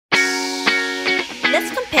Let's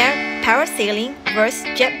compare parasailing versus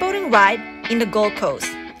jet boating ride in the Gold Coast.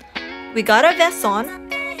 We got our vests on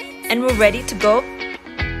and we're ready to go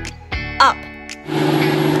up.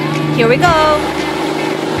 Here we go.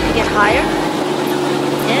 You get higher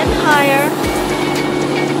and higher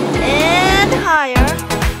and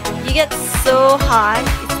higher. You get so high,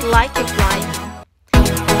 it's like you're flying.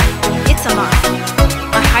 It's a must.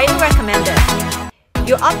 I highly recommend it.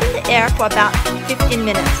 You're up in the air for about 15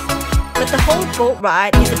 minutes, but the whole boat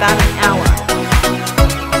ride is about an hour.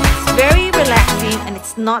 It's very relaxing and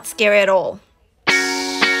it's not scary at all.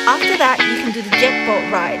 After that, you can do the jet boat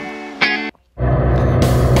ride.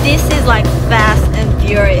 This is like fast and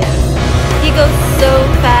furious. You go so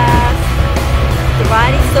fast. The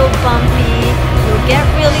ride is so bumpy. You'll get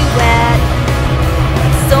really wet.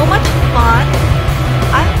 It's so much fun.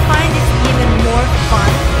 I find it's even more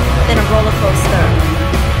fun than a roller coaster.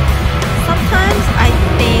 Sometimes I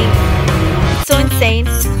think it's so insane.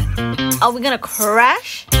 Are we gonna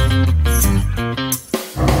crash?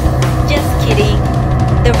 Just kidding.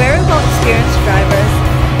 They're very well experienced drivers.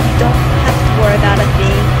 You don't have to worry about a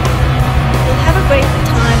thing. You'll have a great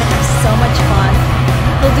time and have so much fun.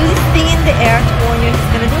 He'll do this thing in the air to warn you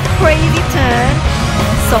he's gonna do a crazy turn.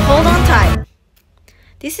 So hold on tight.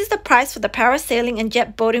 This is the price for the parasailing and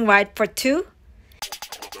jet boating ride for two.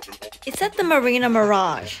 It's at the Marina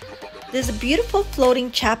Mirage. There's a beautiful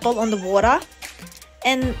floating chapel on the water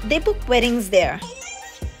and they book weddings there.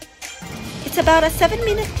 It's about a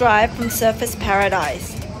 7-minute drive from Surfers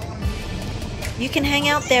Paradise. You can hang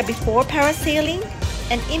out there before parasailing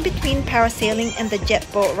and in between parasailing and the jet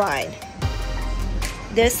boat ride.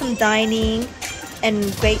 There's some dining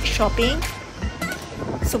and great shopping.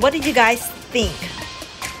 So what did you guys think?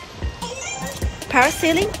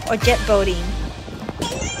 Parasailing or jet boating?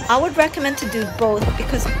 I would recommend to do both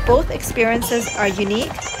because both experiences are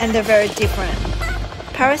unique and they're very different.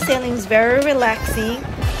 Parasailing is very relaxing,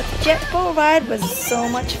 but the jet boat ride was so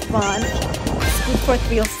much fun. It's good for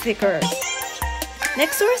thrill seekers.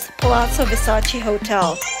 Next door is Palazzo Versace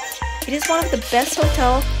Hotel. It is one of the best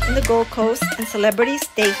hotels in the Gold Coast and celebrities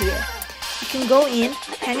stay here. You can go in,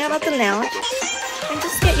 hang out at the lounge, and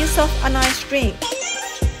just get yourself a nice drink.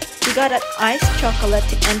 We got an iced chocolate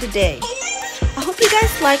to end the day. I hope you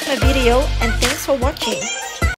guys liked my video and thanks for watching.